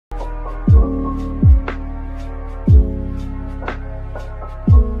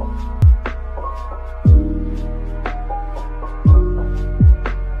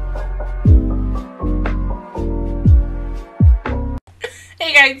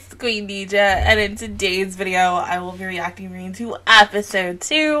guys, it's Queendija, and in today's video, I will be reacting to episode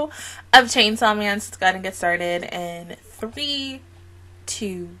 2 of Chainsaw Man. So let's go ahead and get started in 3,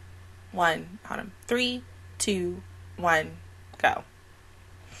 2, 1. Hold on. 3, 2, 1, go.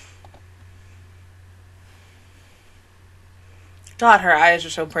 God, her eyes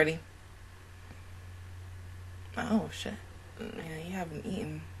are so pretty. Oh, shit. Yeah, you haven't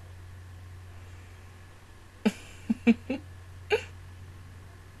eaten.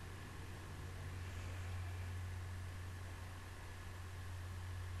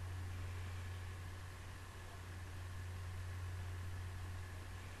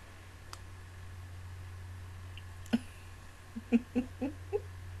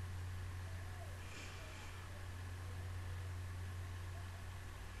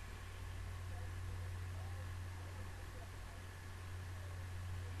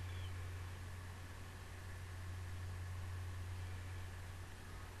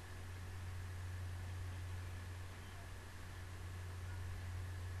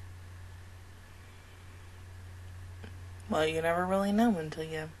 Well, you never really know until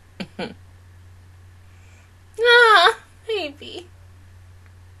you... Ah, baby.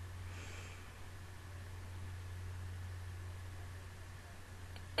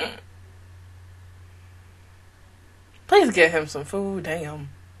 Please get him some food, damn.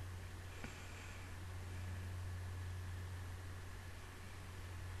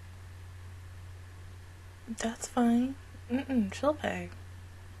 That's fine. She'll pay.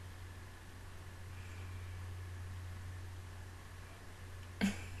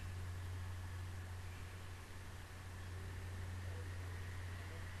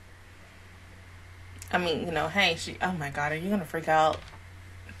 I mean, you know, hey, oh my God, are you gonna freak out?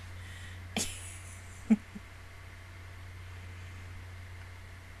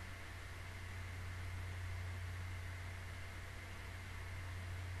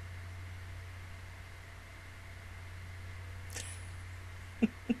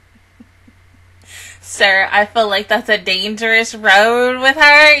 Sir, I feel like that's a dangerous road with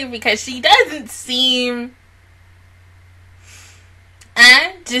her because she doesn't seem...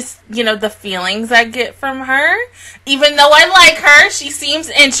 just, you know, the feelings I get from her. Even though I like her, she seems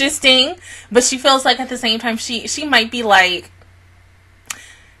interesting, but she feels like at the same time she might be like...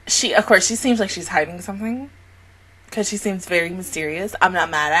 Of course, she seems like she's hiding something. Because she seems very mysterious. I'm not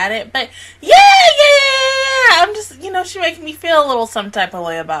mad at it, but yeah. I'm just, you know, she makes me feel a little some type of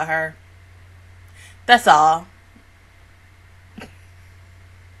way about her. That's all.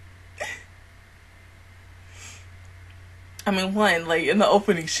 I mean, one, like, in the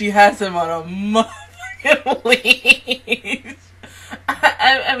opening, she has him on a motherfucking leash.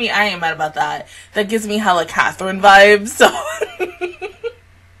 I mean, I ain't mad about that. That gives me hella Catherine vibes, so...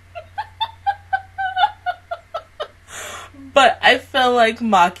 But I feel like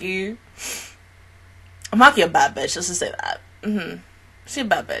Maki a bad bitch, let's just say that. She's a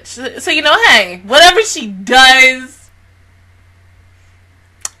bad bitch. So, you know, hey, whatever she does,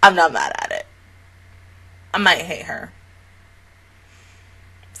 I'm not mad at it. I might hate her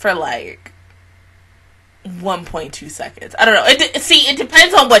for like 1.2 seconds. I don't know. It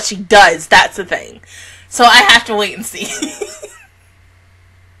depends on what she does. That's the thing. So I have to wait and see.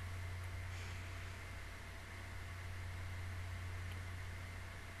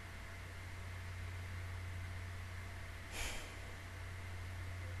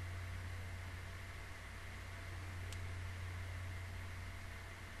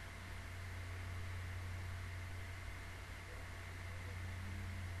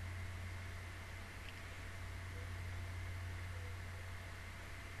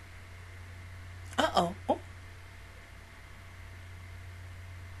 Uh-oh. Oh.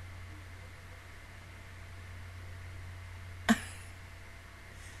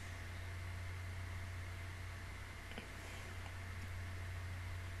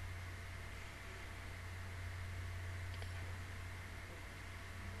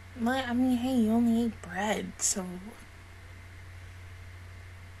 Well, I mean, hey, you only ate bread, so...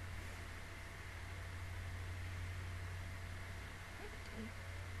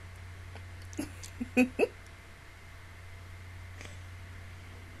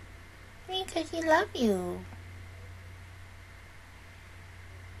 Because he love you.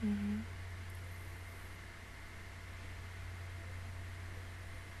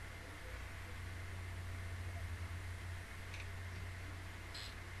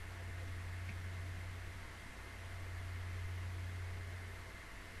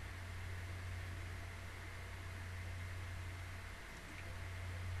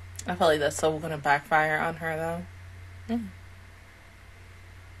 I feel like that's so gonna backfire on her, though.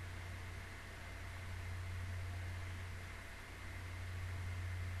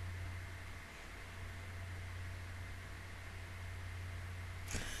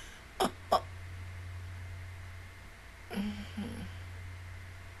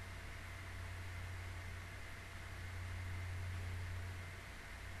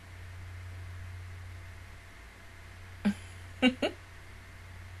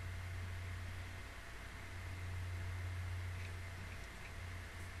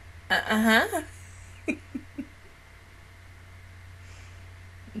 Uh-huh.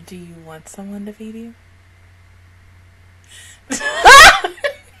 Do you want someone to feed you?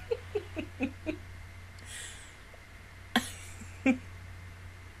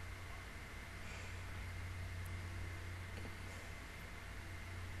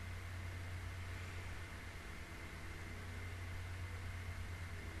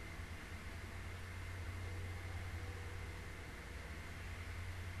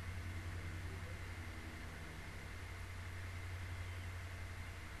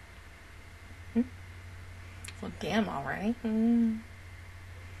 Well, damn, already.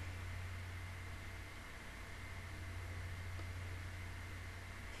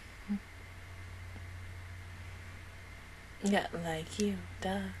 Yeah, like you,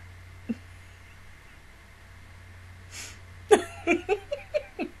 duh.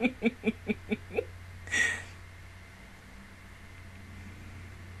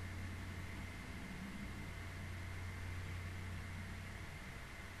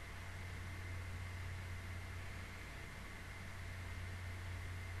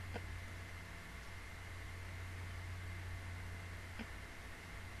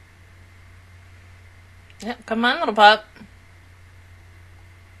 Yep, come on, little pup.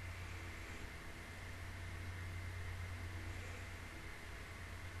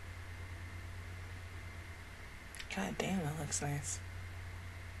 God damn, that looks nice.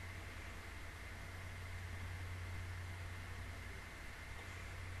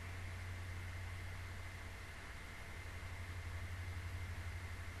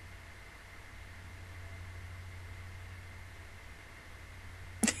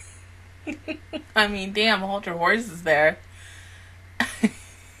 I mean, damn, hold your horses there.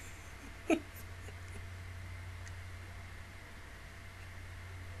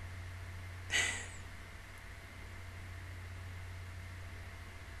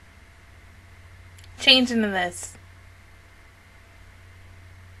 Change into this.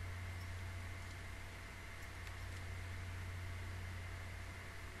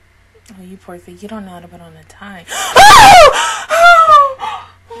 Oh, you poor thing. You don't know how to put on a tie.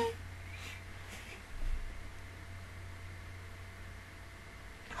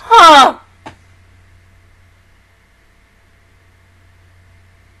 Huh.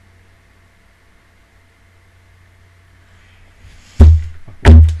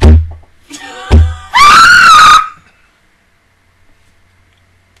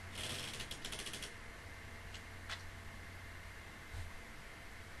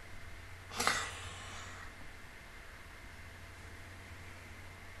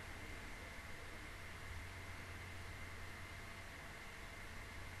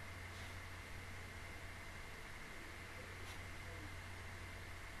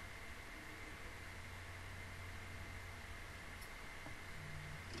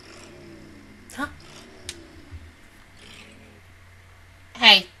 Huh?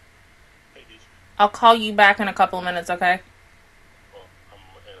 Hey. I'll call you back in a couple of minutes, okay?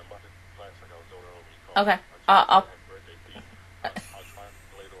 Okay. I'll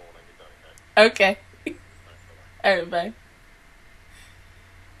okay. Alright, bye.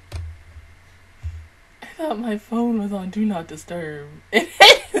 I thought my phone was on Do Not Disturb.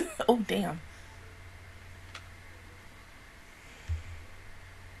 Oh, damn.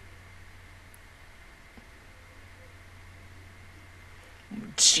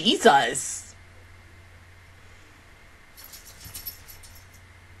 Jesus.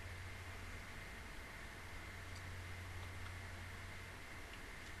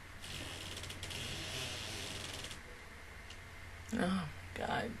 Oh,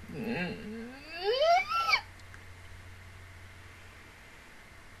 God.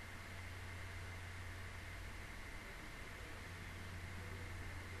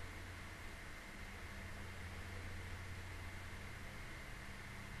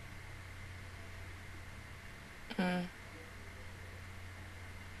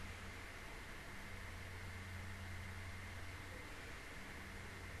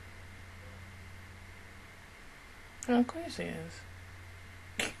 Of course he is.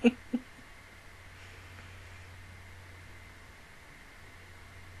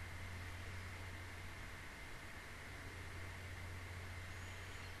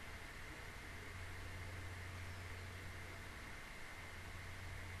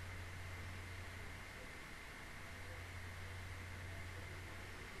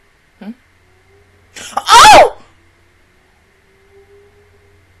 Oh!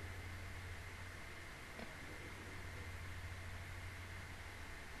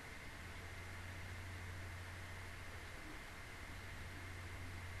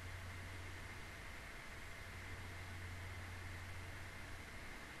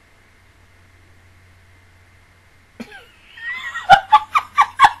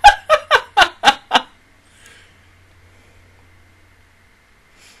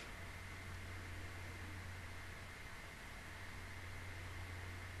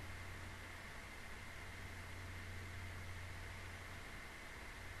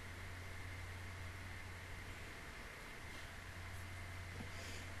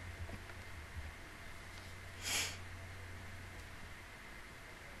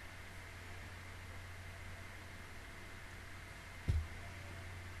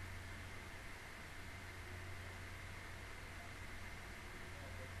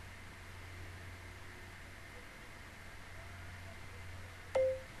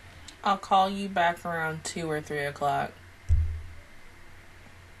 I'll call you back around 2 or 3 o'clock.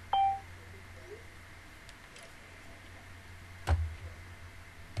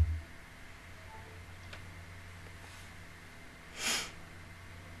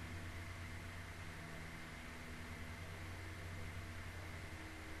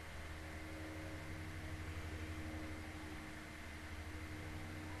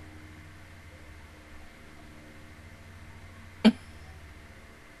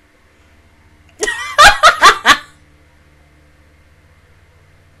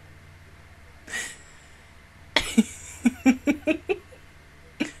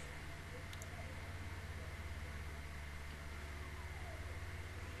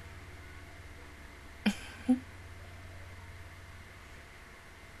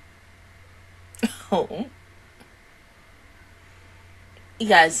 Oh.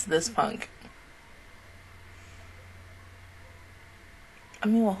 Yes, this punk. I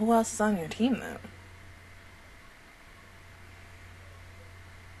mean, well, who else is on your team, though?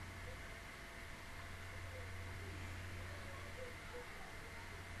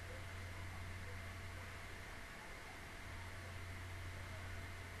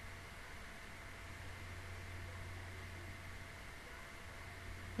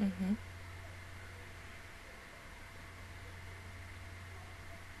 Mm-hmm.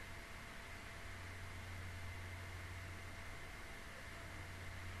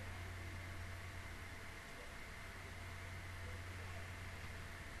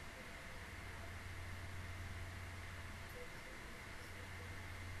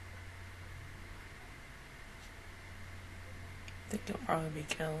 I think he'll probably be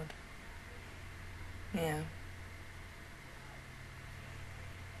killed. Yeah.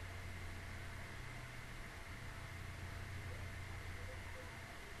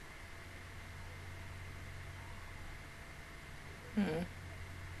 Hmm.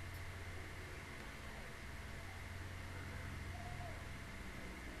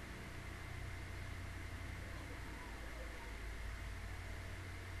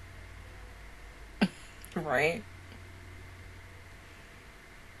 Right.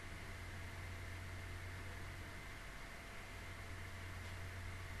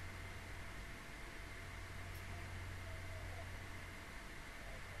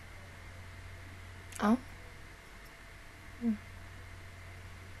 Oh.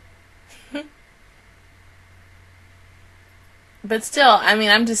 But still, I mean,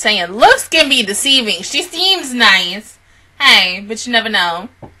 I'm just saying, looks can be deceiving. She seems nice. Hey, but you never know.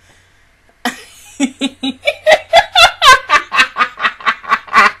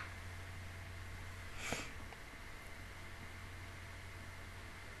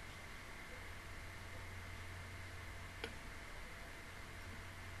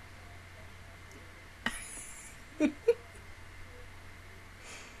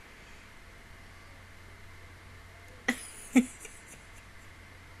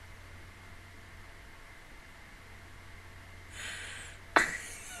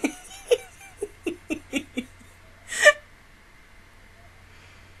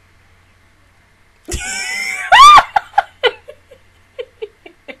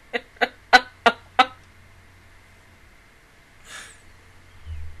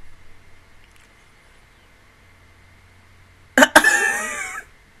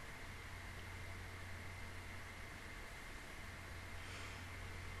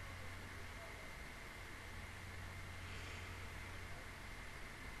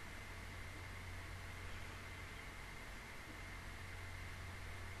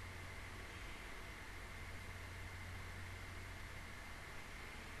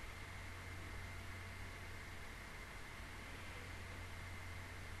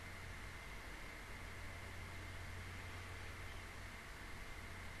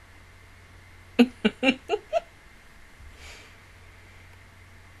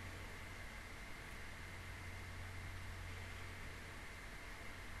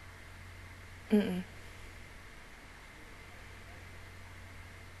 Mm-mm.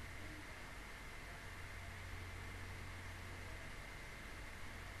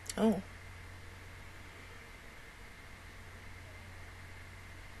 Oh.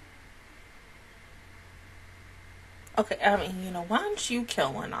 Okay, I mean, you know, why don't you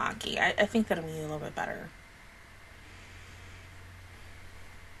kill Wanaki? I think that'll be a little bit better.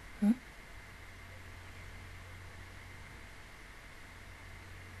 Hmm?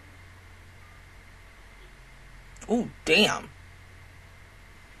 Oh, damn.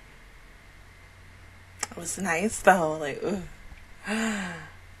 It was nice, though. Like, ugh.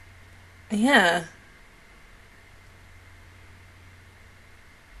 Yeah.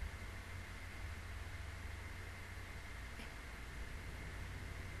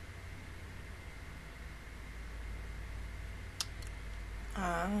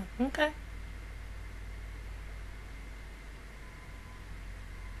 Okay.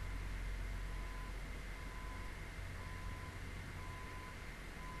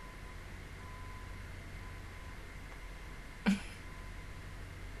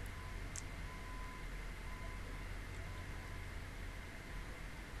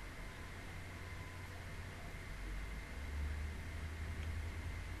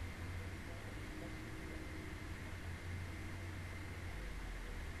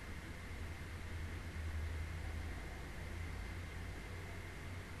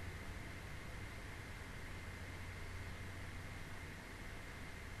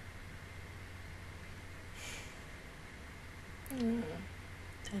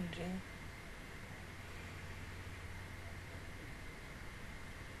 Kenjay.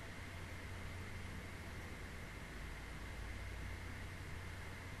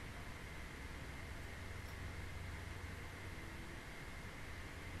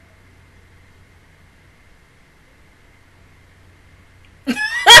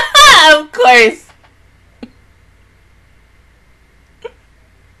 Of course.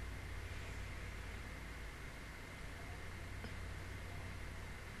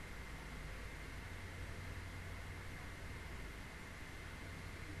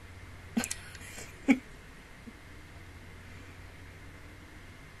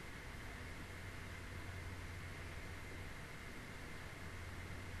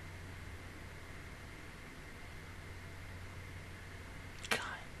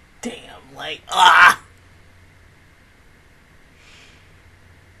 Damn, like, ah!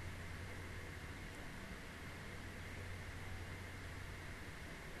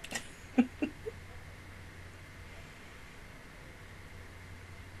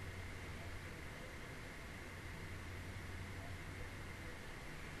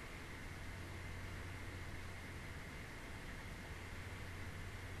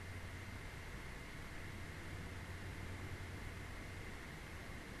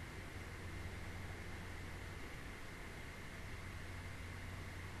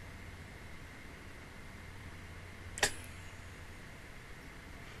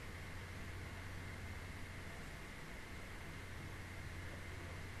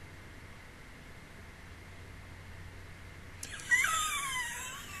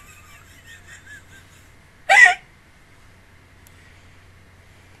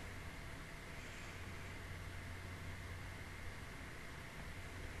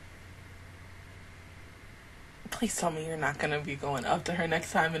 Please tell me you're not gonna be going up to her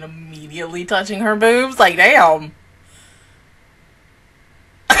next time and immediately touching her boobs. Like, damn.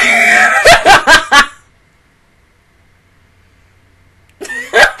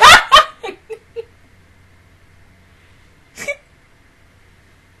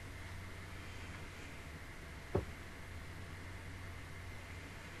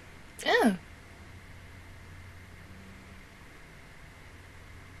 Yeah.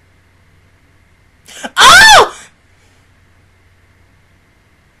 Oh!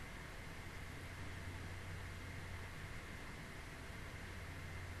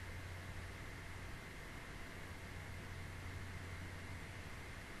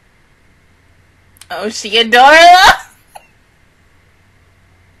 Oh, she adorable.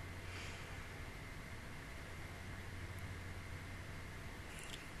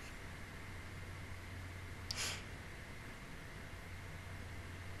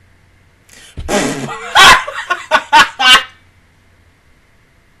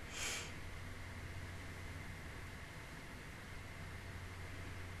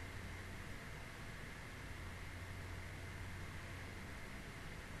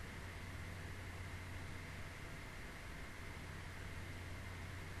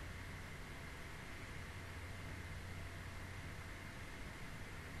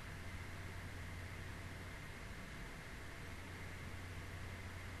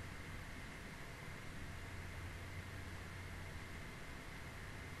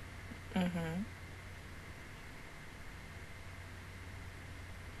 Mm-hmm.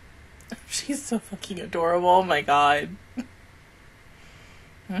 She's so fucking adorable. Oh my god.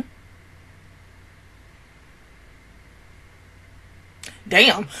 Hmm?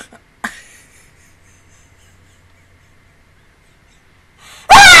 Damn.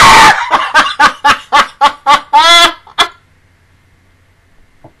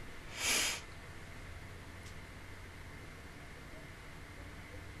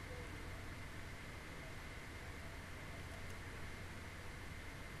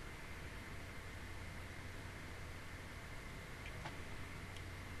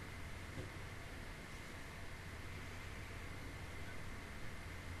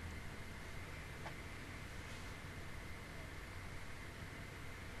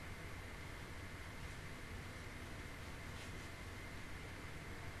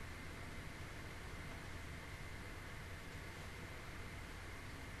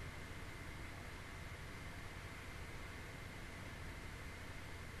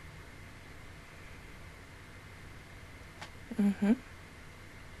 Mm-hmm.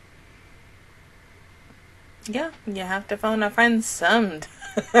 Yeah, you have to phone a friend some.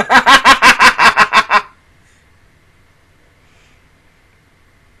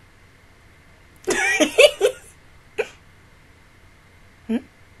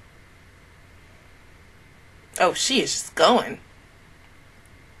 Oh, she is just going.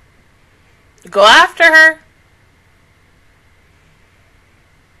 Go after her.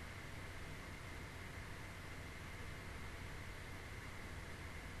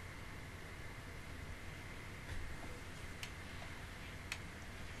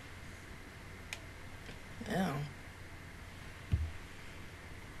 Oh.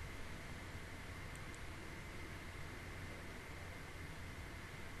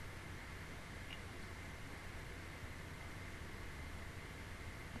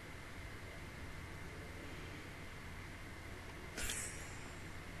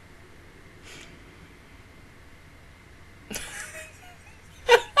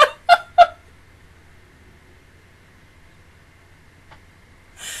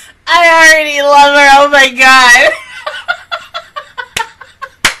 I already love her. Oh my god.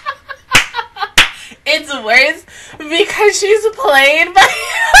 It's worse because she's played by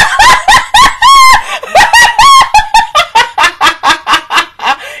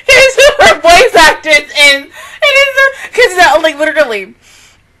here's who her voice actors in. It is because like literally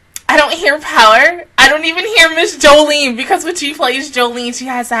I don't hear Power. I don't even hear Miss Jolene because when she plays Jolene, she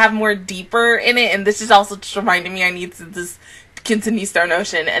has to have more deeper in it, and this is also just reminding me I need to just continue Stone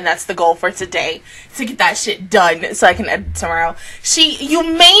Ocean, and that's the goal for today, to get that shit done so I can edit tomorrow. You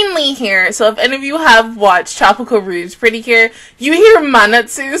mainly hear, so if any of you have watched Tropical Rouge Pretty Cure, you hear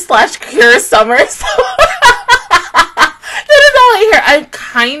Manatsu / Cure Summer, so that is all I hear. I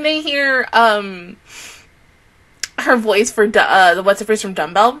kind of hear her voice for the What's Her Face from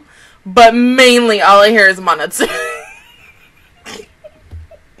Dumbbell, but mainly all I hear is Manatsu.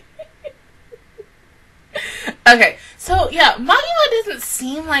 Okay, so yeah, Makima doesn't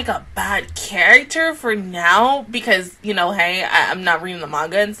seem like a bad character for now because, you know, hey, I'm not reading the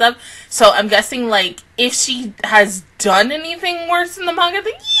manga and stuff, so I'm guessing, like, if she has done anything worse in the manga,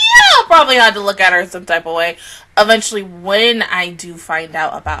 then yeah, I'll probably have to look at her some type of way eventually when I do find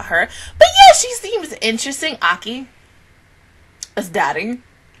out about her. But yeah, she seems interesting. Aki is daddy.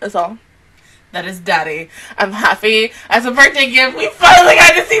 That's all. That is daddy. I'm happy. As a birthday gift, we finally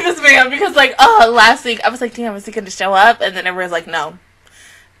got to see this man because, like, last week I was like, damn, is he going to show up? And then everyone's like, no.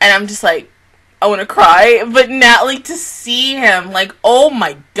 And I'm just like, I want to cry. But now, like, to see him, like, oh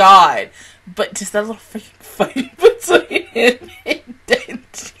my god. But just that little freaking fight between him and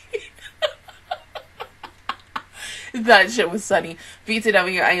Denji. That shit was funny.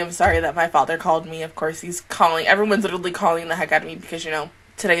 BTW, I am sorry that my father called me. Of course, he's calling. Everyone's literally calling the heck out of me because, you know,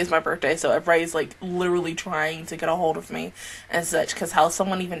 today is my birthday, so everybody's, like, literally trying to get a hold of me and such, because how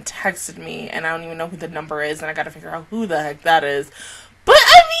someone even texted me, and I don't even know who the number is, and I gotta figure out who the heck that is. But,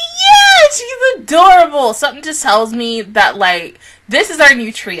 I mean, yeah, she's adorable. Something just tells me that, like, this is our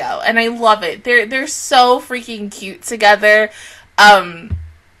new trio, and I love it. They're so freaking cute together.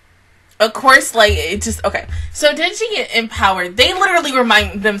 Of course, like, it just, okay. So, Denji and Power, they literally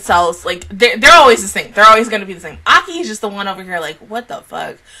remind themselves, like, they're always the same. They're always going to be the same. Aki is just the one over here, like, what the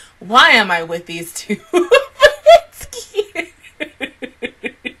fuck? Why am I with these two? It's cute.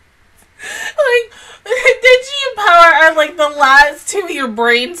 Like, Denji and Power are, like, the last two of your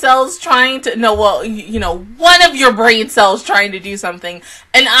brain cells trying to, no, well, you know, one of your brain cells trying to do something.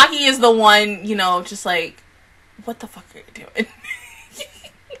 And Aki is the one, you know, just like, what the fuck are you doing?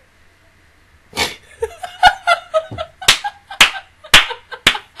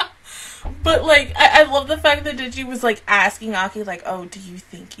 But, like, I love the fact that Denji was, like, asking Aki, like, oh, do you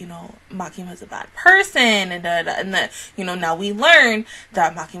think, you know, Makima's a bad person? And that, you know, now we learn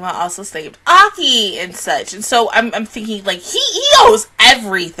that Makima also saved Aki and such. And so I'm thinking, like, he owes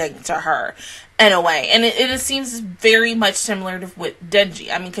everything to her in a way. And it seems very much similar to with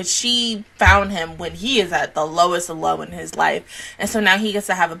Denji. I mean, because she found him when he is at the lowest of low in his life. And so now he gets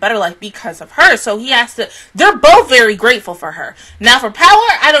to have a better life because of her. So he has to, they're both very grateful for her. Now for Power,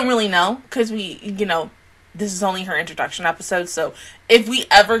 I don't really know. Because we, you know, this is only her introduction episode. So if we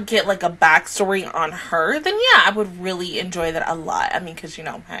ever get, like, a backstory on her, then yeah, I would really enjoy that a lot. I mean, because, you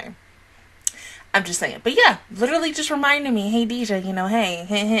know, hey. I'm just saying. But yeah, literally just reminding me, hey, Deja, you know, hey,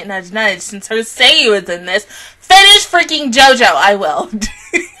 hint, hint, nudge, nudge, since her say was in this, finish freaking JoJo. I will.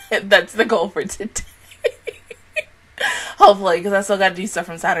 That's the goal for today. Hopefully, because I still got to do stuff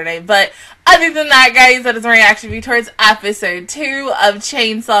from Saturday. But other than that, guys, that is my reaction view towards episode 2 of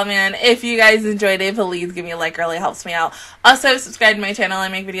Chainsaw Man. If you guys enjoyed it, please give me a like. It really helps me out. Also, subscribe to my channel. I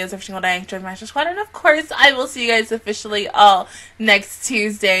make videos every single day. Join the Master Squad. And of course, I will see you guys officially all next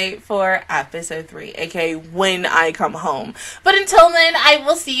Tuesday for episode 3, aka when I come home. But until then, I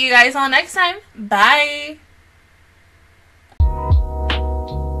will see you guys all next time. Bye!